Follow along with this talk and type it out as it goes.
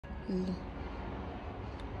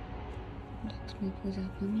लक्ष्मी पूजा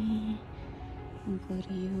पनि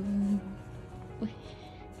गरियो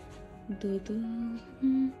दुधो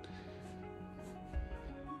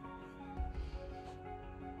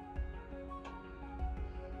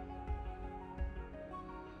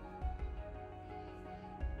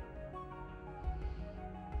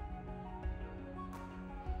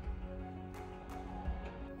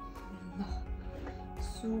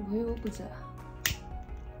भयो पूजा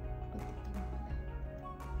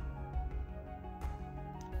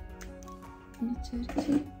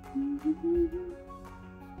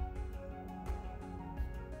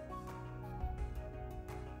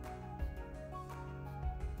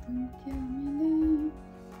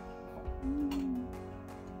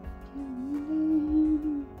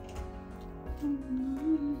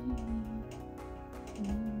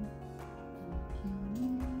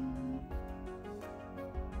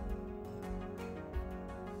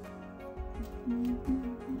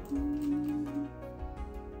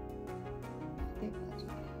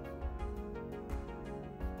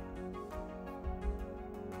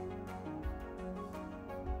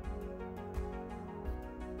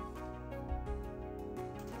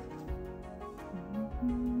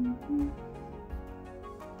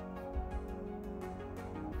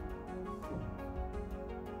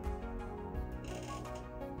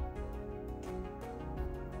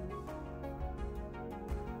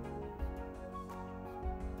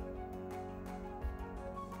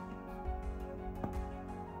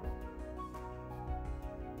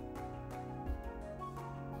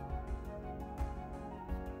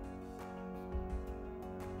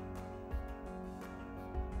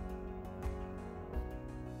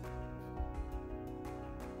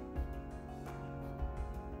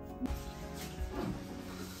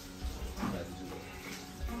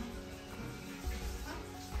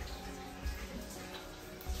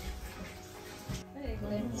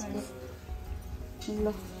ल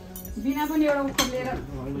बिना पनि एउटा उखर लिएर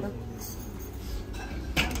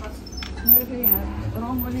मेरो फेरि यहाँ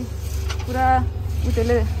रङ पनि पुरा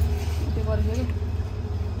उतेले उते गरिसक्यो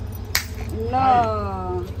ल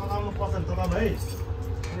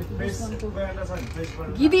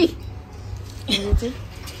गिदी यो चाहिँ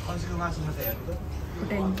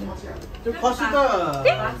त्यो खसी त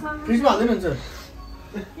फ्रिजमा हाल्दैन हुन्छ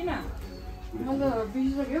किन मैले त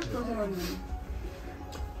बिर्सिसक्यो प्रोसेस गर्नु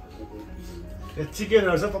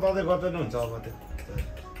चिकनहरु छ तताउँदै गर्दैन हुन्छ अब त्यो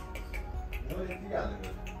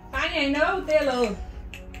पानी हैन हौ तेल हो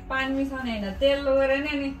पानी मिसाउने हैन तेल लगेर नि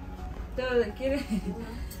अनि त्यो के रे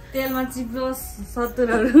तेलमा चिप्लोस्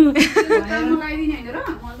सत्तुरहरु कानमा लगाइदिने हैन र म त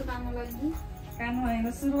कानमा लगाइदिन्छु कानमा हैन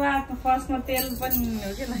सुरुवातमा फर्स्टमा तेल पनि हो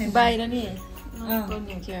के लाग्यो बाहिर नि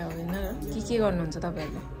पनि के होइन के गर्नुहुन्छ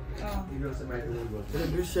तपाईहरुले के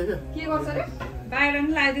गर्छ रे बाहिर नि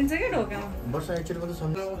लगाइदिन्छ के ढोकामा वर्षा एकचोटि मात्र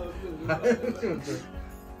सम्झ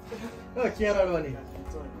ओ केरा बनी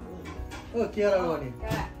ओ केरा बनी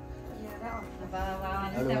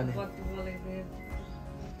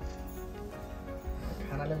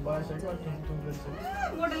खानाले बसिसक्यो टुङ गर्छ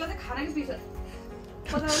मोडलले चाहिँ खानाकै पिस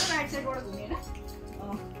पछाडि राइट साइडबाट घुम्ने हैन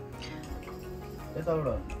यताबाट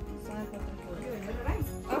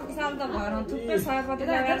अब साल त घरमा थुप्रै सयपत्री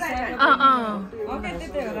लगाएर ओके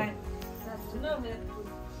त्यतै हो राइट सुन मेरो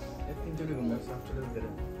एकचोटि घुम्दा सबचोटि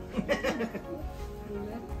धेरै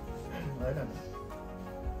हैन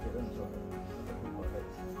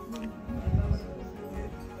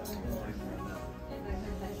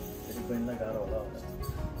बेन्डला गाह्रो होला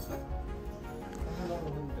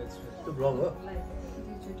त्यो ब्लग हो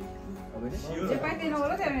जे पाइ दिनु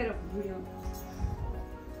होला त्यहाँ मेरो भिडियो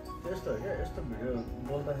त्यस्तो हो क्या यस्तो भिडियो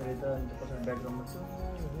बोल्दाखेरि त अन्त पछाडि ब्याकग्राउन्डमा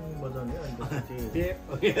बजाउने अनि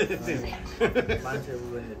त्यसपछि मान्छे उ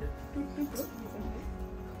गर्ने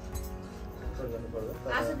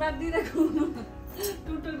आशीर्वाद दिइरहेको हुनु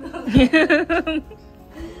टुटुट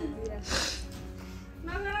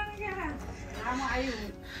नगराउने क्या आमा आयो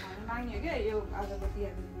माग्ने हो क्या यो आजको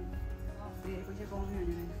तिहार धेरै पैसा पाउने होइन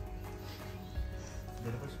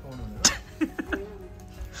धेरै पैसा पाउनु हुने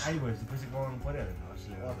आइ भएपछि पैसा कमाउनु पर्यो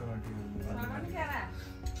हर्सले अटोमेटिक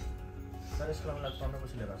सर यसको लागि 15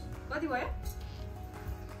 पैसा लिएर आउँछ कति भयो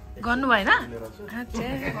गर्नु भएन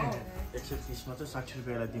 130 मा चाहिँ 60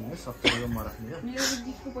 रुपैयाँलाई दिने 70 रुपैयाँ म राख्ने हो मेरो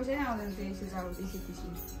गिफ्टको पैसा नै आउँदैन त्यो 130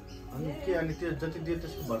 अनि के अनि त्यो जति दिए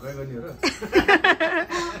त्यसको भरपाई गर्ने हो र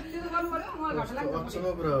त्यो गर्नु पर्यो म घरलाई अचम्म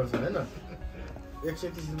कुराहरु छ हैन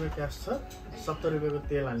 130 रुपैयाँ क्याश छ 70 रुपैयाँको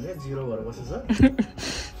तेल हाल्ने जिरो भएर बसेछ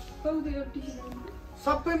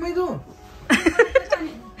सबैमै दु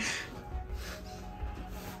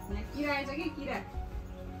किरा आएछ कि किरा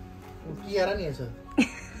किरा नि छ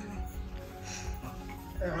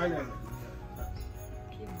तेल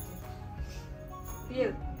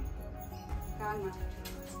कानमा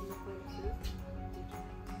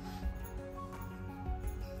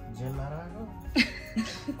जेल लाएर आएको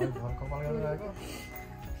घर कपाल काटेर आएको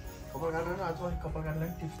कपाल काटेर आज कपाल काट्ने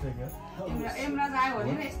टिप्स दिएको एमराज आयो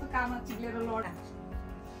भने यस्तो काममा चिप्लेर लडा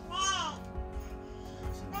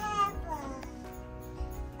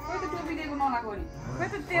खोइ त टोपी दिएको नलाएको नि खोइ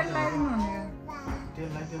त तेल लगाइदिनु भनेको तेल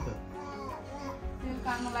लाग्यो त तेल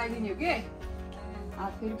कानमा लगाइदिने हो के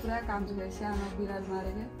हात फेरि पुरा काम छ सानो बिराल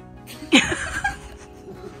मारेको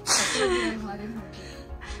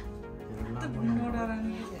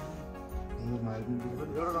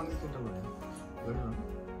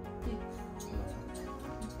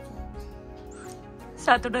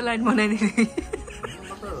सातवटा लाइन बनाइदिने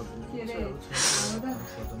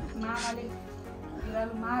मामाले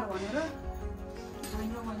बिरालो मार भनेर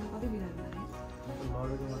मैले कतै बिरालो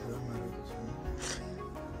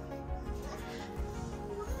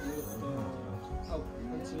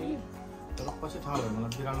तर पछि थाहा भयो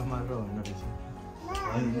मलाई बिरालो मारेर होइन रहेछ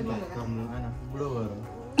बुढो भएर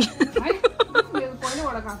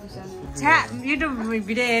पहिल्यैबाट काफी सानो छ्या युट्युब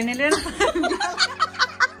भिडियो हेर्नेले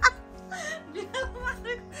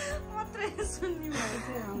मात्रै सुन्ने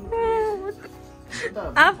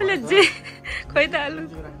आफूले जे खोइ त आलु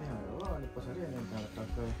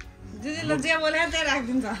जुजीले जे बोले त्यही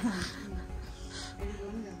राखिदिन्छ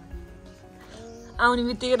आउने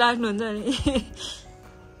बित्तिकै राख्नुहुन्छ नि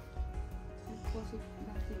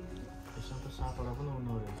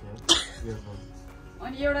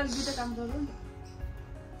अनि एउटा दुईटा काम गर्नु नि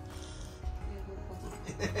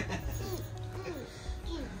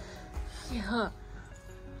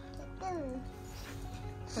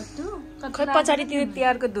खै पछाडि त्यो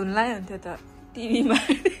तिहारको धुन लगायो हुन्थ्यो त टिभीमा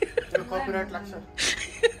कपिराइट लाग्छ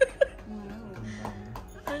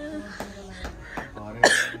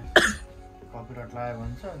कपिराइट लाग्यो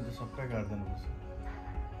भने चाहिँ अन्त सबै गाड्दिनुपर्छ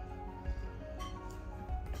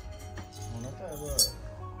हुन त अब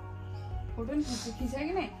फोटो नि खिच्यो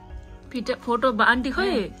कि नै फोटो आन्टी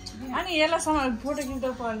खै अनि यसलाई फोटो खिच्दा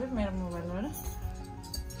पर्छ मेरो मोबाइलबाट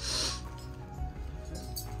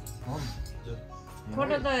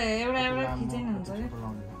फोटो त एउटा खिचेन हुन्छ कि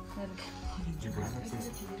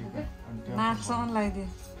नाकसम्म लगाइदियो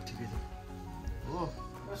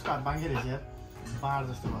बाँकी रहेछ यार बाँड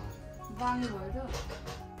जस्तो भयो बाँगी भयो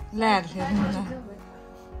ल्याएर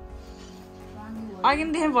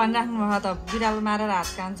अघिदेखि भनिराख्नु भएको त बिरालो मारेर हात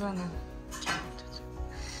कान्छ भनेर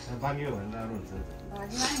बाँकी हो भने राम्रो हुन्छ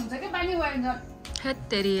हुन्छ कि बानी भइन्छ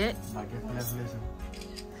हेत्तेरी है भाग्य प्लेस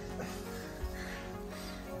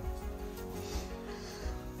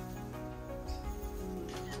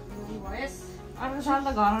अर्को साल त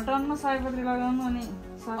घरमा टनमा सयपत्री लगाउनु अनि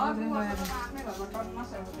सयपत्री लगाएर आफ्नै घरमा टनमा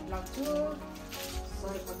सयपत्री लगाउँछु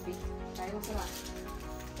सयपत्री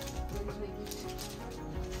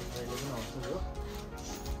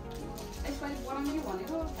यसपालि बनाउनु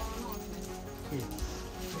भनेको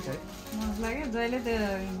मसला क्या जहिले त्यो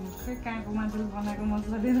खै कहाँको मान्छेले बनाएको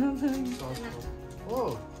मसला दिएर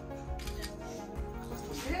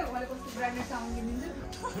कस्तो ब्रान्डेड साउन्ड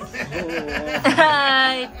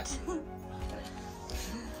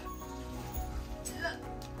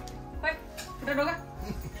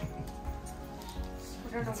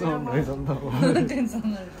दिन्छ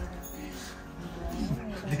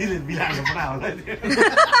बिलाएको परा होला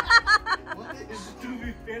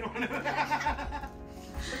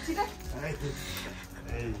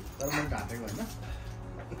तर मैले ढाँटेको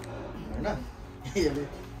होइन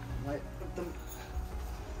एकदम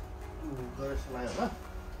गरेर लगायो होला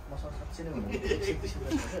मसँग साँच्चै नै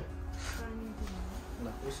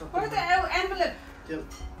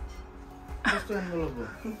कस्तो एन्भलप हो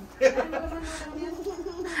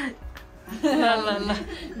ल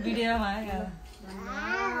भिडियोमा आयो ल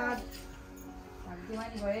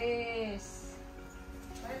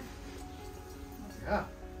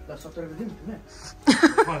 70 रुपियाँ दिउँ तिमीले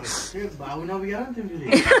त्यो भाउ नबिगार नि तिमीले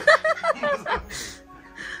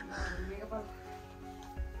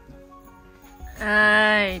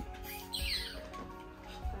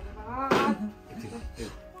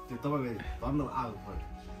त्यो तपाईँको भन्नु आगो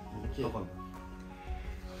पर्यो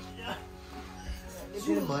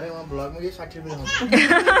भरे उहाँ भ्लगमा यही 60 रुपियाँ आउँछ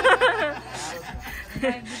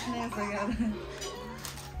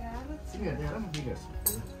तिमीहरू म बिगार्छु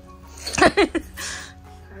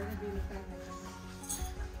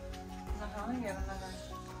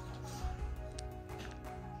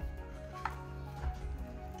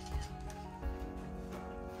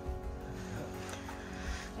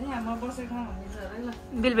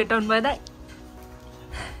बिल भेटाउनु भयो दाइ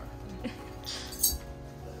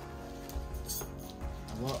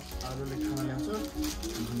अरूले खाना ल्याउँछ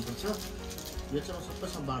दिनुपर्छ यो चाहिँ म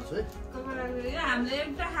सबैसँग बाँड्छु है हामीले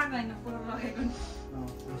एउटा खाएको होइन पोहोर लगेको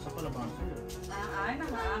यो सबैलाई बाँड्छु होइन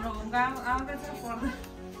गाउँ आउँदा चाहिँ पर्दैन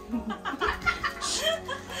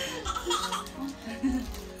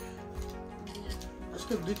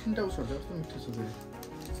यसको 2-3टा उसहरू चाहिँ कस्तो मिठो छ फेरि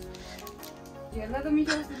हेर्दा त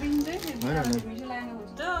मिठो जस्तो देखिँदै मिठो लाग्ने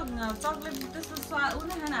हुन्छ चक्लेट त्यस्तो स्वाद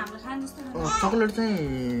उनी खान हामीले खान जस्तो चक्लेट चाहिँ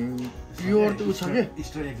प्योर त्यो छ के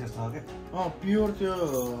स्टोरी एक्सेस छ के प्योर त्यो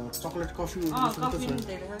चक्लेट कफी कफी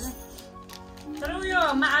धेरै छ तर उयो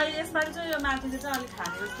यसपालि चाहिँ यो माथिले चाहिँ अलिक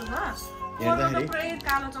खाने जस्तो छ हेर्दाखेरि पुरै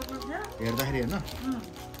कालो चक्लेट थियो हेर्दाखेरि होइन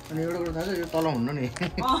अनि एउटा कुरा थाहा छ यो तल हुन्न नि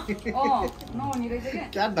नहुने रहेछ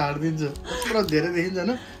क्या ढाड दिन्छ पुरा धेरै देखिन्छ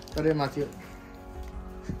होइन तर यो माथि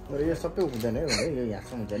तर यो सबै हुँदैन है यो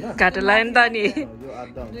यहाँसम्म हुँदैन घाटो लाग्यो नि त नि यो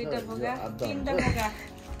आधा हुन्छ यो आधा हुन्छ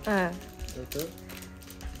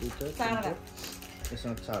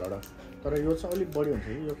यसमा 4वटा तर यो चाहिँ अलिक बढी हुन्छ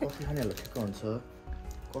कि यो कफी खानेहरूलाई ठिक्क हुन्छ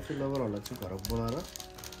कफी लभरहरूलाई चाहिँ घर बोलाएर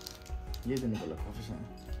यही दिनु पर्ला कफीसँग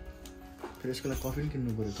फेरि यसको लागि कफी पनि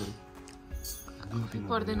किन्नु पऱ्यो फेरि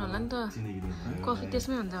पर्दैन होला नि त कफी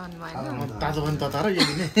त्यसमै हुन्छ भन्नुभयो तातो पनि तताएर यो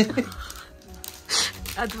दिने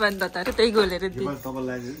अदुवान तताएर त्यही गोलेर दिनु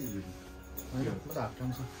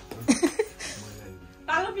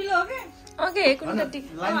पालो पिलो हो के ओके कुनै टिक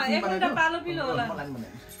एउटा पालो पिलो होला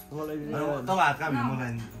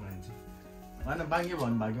होइन बाङ्गे भयो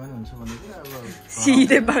भने भाग्यमा नि हुन्छ भने अब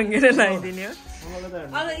सिधै भाङ्गेर लगाइदिने हो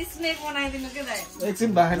अझ स्नेक बनाइदिनु के दाइ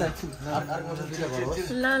एकछिन बाहेर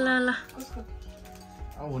ल ल ल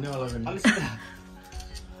अब हुनेवाला पनि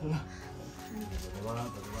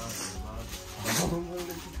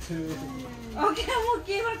ओके म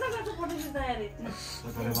के गर्छ पठाउँछु तयारी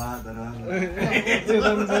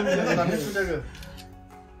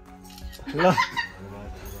ल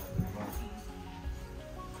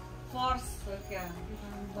पर्स क्या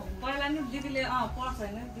पहिला नि दिदीले पर्स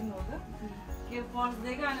होइन दिनुभएको के पर्स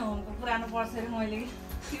दिएको अनि हुनको पुरानो पर्स अरे मैले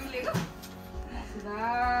सिउलेको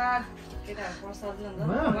केटाहरू पर्स सजिलो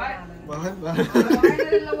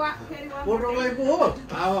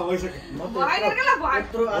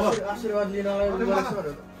आशीर्वाद लिनलाई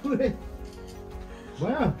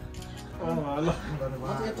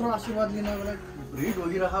यत्रो आशीर्वाद लिनको लागि भिड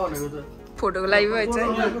होगिरह भनेको त फोटोको लागि भएछ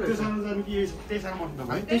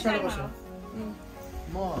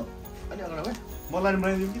म अलि अगाडि मलाई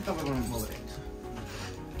बनाइदिउँ कि तपाईँ बनाइदिनु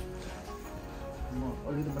म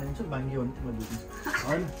अलिकति बनाइदिन्छु बाङ्गी हो भने तिमीलाई दिन्छु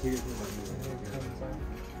होइन ठिकै छ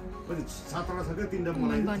पनि 7वटा छ क्या 3टा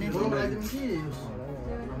बनाइदिउँ कि 6वटा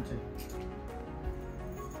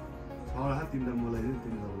 3टा बनाइदिउँ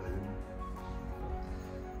 3टा बनाइदिउँ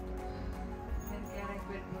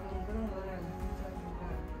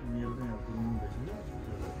मेरो चाहिँ पुग्नु भइसक्यो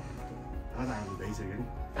आज हामी भइसक्यो नि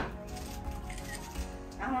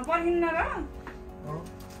आमा पर्खिन्न र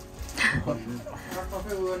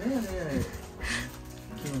सबै उयो नि अनि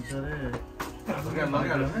के भन्छ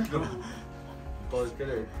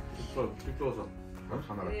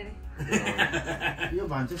अरे यो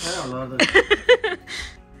भान्चे खायो होला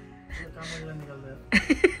कामलाई निकाल्दा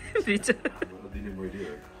दिने मैले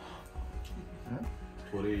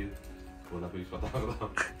थोरै होला फेरि कता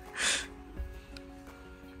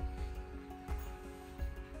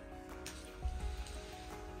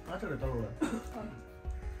आठ तलबाट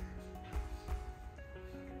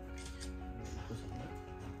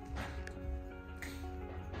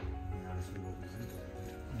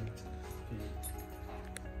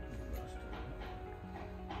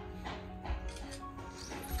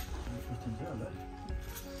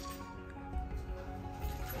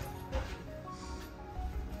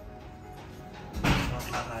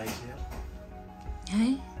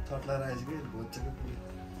थर्ला राइस के भोजको पुरै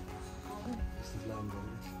इस्लाम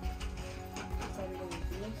गर्नु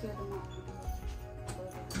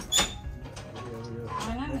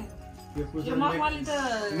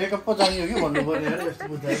मेकअप पो जाने हो कि भन्नु पर्ने अरे यस्तो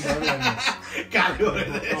बुझाइ कालो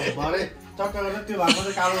भरे चक्का गरेर त्यो भएको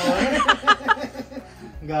चाहिँ कालो भयो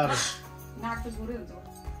गाह्रो नाक त छोरै हुन्छ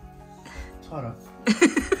छ र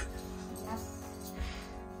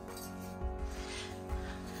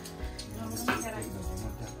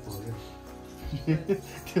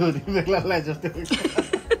त्यो बेग्लालाई जस्तो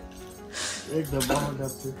एकदम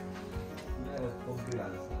बहुत छु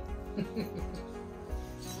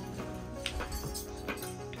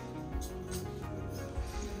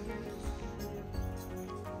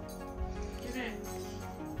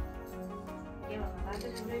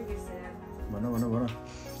भन भन भन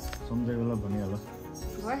सम्झेको बेला भनिहाल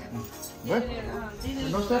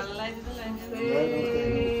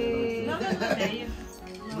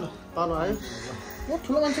तल आयो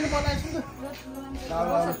ठुलो मान्छेले बनाएको छु नि त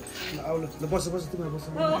आउ ल बस बस तिम्रो बस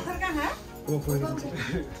ओखर कहाँ ओ फोन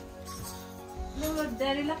ल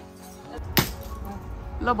ड्याडी ल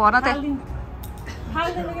ल भन त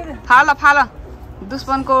हाल्दैन के फाल फाल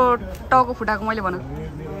दुश्मनको टाउको फुटाएको मैले भन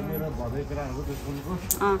मेरो भदै कुराहरुको दुश्मनको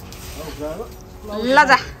ल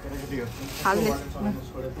जा हाल्दे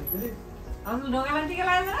हजुर ढोकामा टिका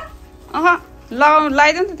लाग्दैन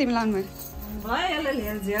लगाइदेऊ नि त तिमी लाउनु मैले भयो यसले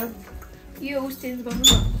लिएर जाऊ यो उस चेन्ज गर्नु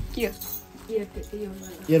न के हो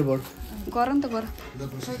इयरबड गर नि त गर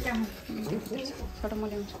छोटो म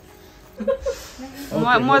ल्याउँछु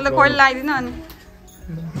मैले कहिले लगाइदिनँ अनि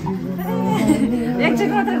एकछिन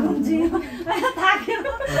मात्र घुम्छु थाक्यो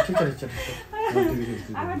ठिक छ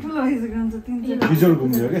अब ठुलो भइसक्यो हुन्छ तिन बिजोड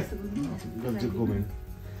घुम्यो के गल्जित घुम्यो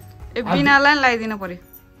ए बिनालाई लगाइदिनु पर्यो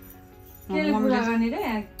केले पुरा गर्ने रे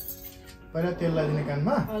पहिला तेल लगाइदिने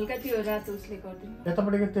कानमा हल्का त्यो रातो उसले गर्दिनु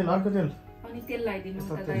यतापट्टिको तेल अर्को तेल अनि तेल लगाइदिनु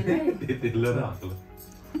त गाईलाई तेल र हात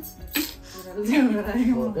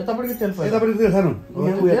यतापट्टिको तेल पहिला यतापट्टि तेल खानु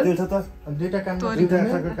यहाँ तेल छ त अनि दुईटा कानमा दुईटा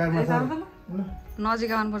कानमा छ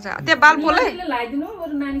नजिक आउनुपर्छ त्यो बाल पोल्लै लगाइदिनु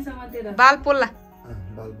बरु नानीसँग त्यो बाल पोल्ला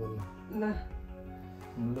बाल बोल्नु ल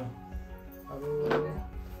ल अब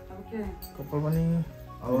के कपाल पनि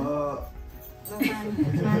अब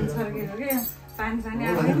पानी छर्केको के पानी सानी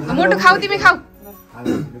मोटो खाऊ तिमी खाऊ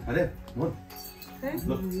अरे मोर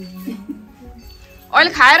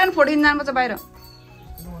अहिले खाएर नि फोटो खिच्न जानुपर्छ बाहिर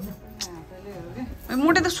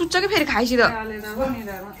मोटे त सुत्छ कि फेरि खाइसी त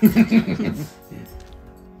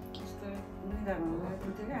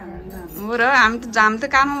हो र हामी त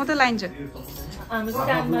काममा मात्रै लाइन्छ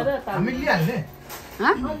हामी लिइहाल्ने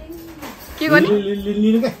के गर्ने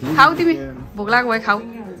खाऊ तिमी भोक लाग्यो भयो खाऊ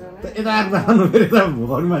यता आएको आउनु फेरि त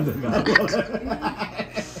भोकाउने मान्छे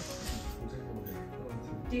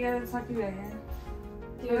टिका सकियो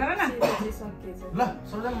त्यो गर न ल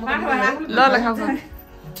सबैजना ल ल खाऊ खाऊ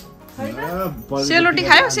सेलरोटी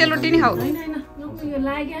खायो सेलरोटी नि खाऊ हैन हैन यो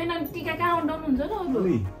लाग्यो हैन टिका कहाँ उडाउनु हुन्छ न अरु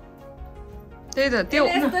त्यही त त्यो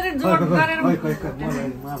यसरी जोड गरेर मलाई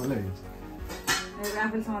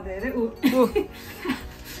आफैसँग धेरै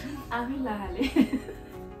आफै लाहाले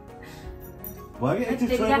भयो कि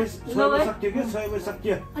सक्यो कि 6 बजे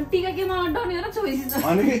सक्यो अनि टिका केमा उडाउने हो र छोइसी छ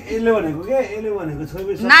अनि के यसले भनेको 6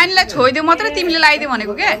 बजे नानीलाई छोइदियो मात्रै तिमीले लगाइदियो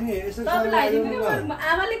भनेको के तपाईले लगाइदिनु नि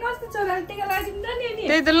आमाले कस्तो छोराले टिका लगाइदिनु नि अनि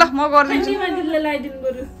त्यही त ल म गरिदिन्छु मान्छेले लगाइदिनु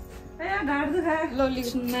बरु ए ढाड दुखायो ल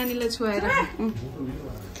नानीलाई छोएर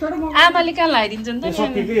आमाले कहाँ लगाइदिन्छ नि त नि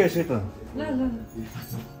सक्यो कि यसै त ल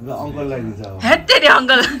ल अङ्कललाई दिन्छ अब हेत्तेरी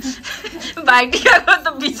अङ्कल भाइ टिकाको त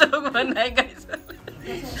बिचको बनाएका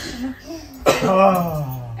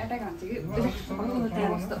एटाक हान्छ कि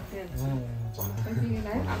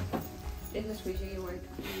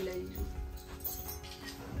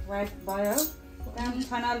वाइट भयो काम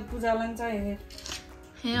छनाल पूजालाई चाहिँ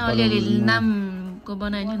ए अलिअलि नामको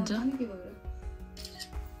बनाइनु हुन्छ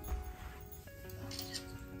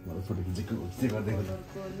मलाई फोटो खिचेको के गर्दै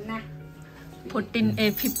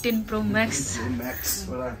 15 प्रो म्याक्स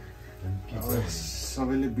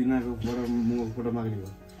सबैले बिनाको बाट फोटो माग्ने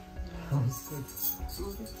भयो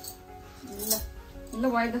ल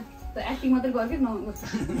भयो त एक्टिङ मात्रै गर कि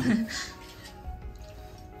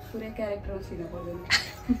पुरै क्यारेक्टरमा सिक्नु पर्दैन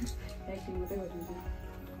एक्टिङ मात्रै गरिदिन्छ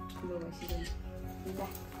ल भइसक्यो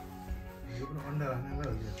अन्डा राख्ने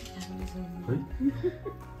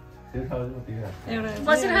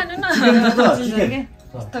बसेर खानु न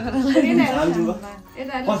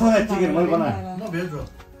म भेज हो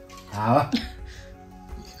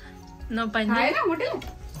नपाइने खाएन होटेल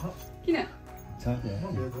किन म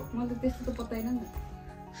भेज हो मलाई त त्यस्तो त पत्ता छैन नि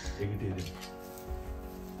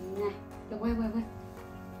त भयो भयो भयो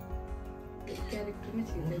क्यारेक्टर नै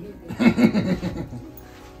छिर्छ कि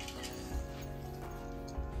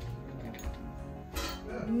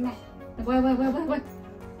भयो भयो भयो भयो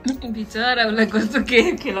बिचरा उसलाई कस्तो के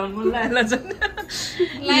खेलाउनु मन लाग्ला झन्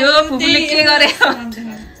यो फुपूले के गरे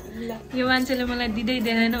यो मान्छेले मलाई दिँदै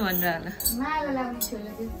दिँदैन भनेर होला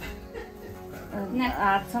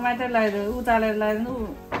हात समातेर लगाइदियो उचालेर लगाइदिनु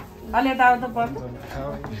अलि यता आउ त पर्छ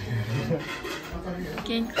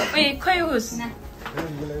ए खै होस्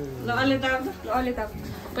ल अलि यता आउ त अहिले त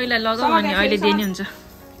पहिला लगाऊ अनि अहिले दिने हुन्छ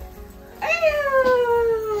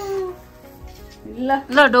ल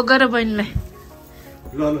ल ढोका र बहिनीलाई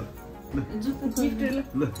ल ल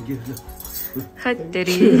ल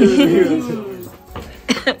खत्तरी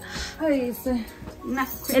ना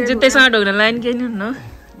जुत्तैसँग ढोक्न लाइन केही नि हुन्न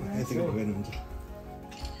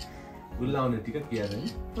गुल्लाउने टिकट के आएर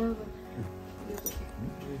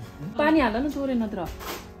पानी हाल न चोरे नत्र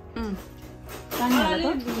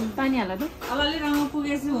पानी हाल त अलि रङ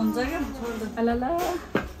पुगेपछि हुन्छ क्या ल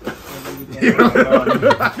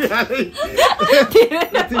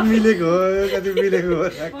कति मिलेको हो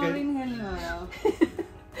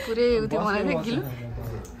पुरै उति बनाइदियो गिलो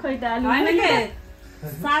खै त आलु होइन के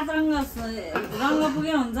 7 रङ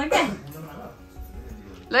पुगे हुन्छ क्या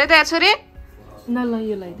लै त छोरी न ल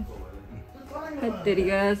यो लै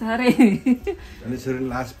तेरिका साह्रै अनि छोरी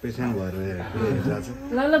लास्ट पेसेन्ट भएर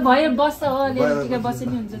ल भयो बस्छ हो अलि टिका बसे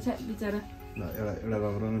नि हुन्छ बिचरा एउटा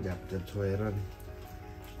रङ झ्याप छोएर नि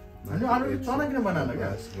चना किन बनाएन क्या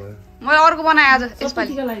मैले अर्को बनाएँ आज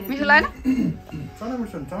यसपालि मिठो लागेन चना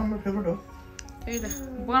मिठो चना मेरो फेभरेट हो त्यही त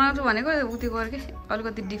बनाउँछु भनेको उति गरेँ कि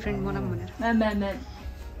अलिकति डिफ्रेन्ट बनाऊँ भनेर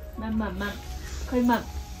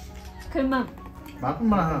भात पनि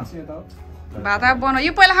बनाएन भात अब बनाऊ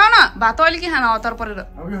यो पहिला खाऊ न भात अहिले के खान हतार परेर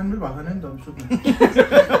अब यो हामी भात खाने नि त सुत्नु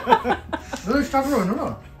स्टार्टर होइन र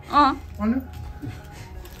अनि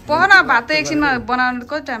पख न भात त एकछिनमा बनाउनु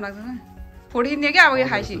कति टाइम लाग्छ फोडिदिने क्या अब यो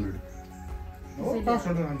खाइसी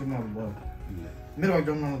मेरो भाइ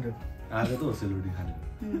जम्न त्यो आज त सेलरोटी खाने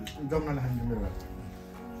जम्नले खान्छ मेरो भाइ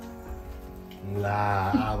ला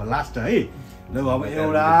अब लास्ट है ल अब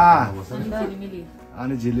एउटा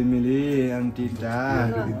अनि झिलिमिली अनि टिटा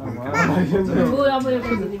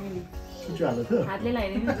सुचो हाल्यो थियो हातले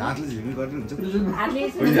लगाइदिनु हातले झिलिमिली गर्ने हुन्छ हातले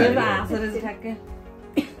हाँसेर चाहिँ ठ्याक्कै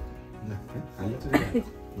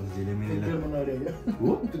झिलिमिली हो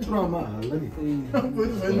त्यत्रो आमा हाल्दा नि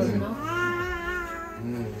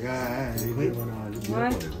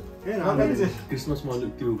क्रिसमसमा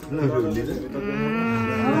त्यो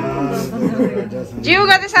जिउ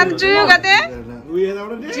गते सानो जिउ गते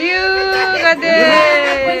जिउ गते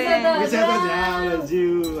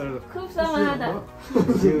खुब समादा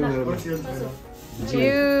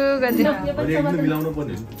जिउ गते मिलाउनु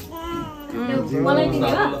पर्ने मलाई दिनु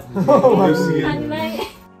हो अनि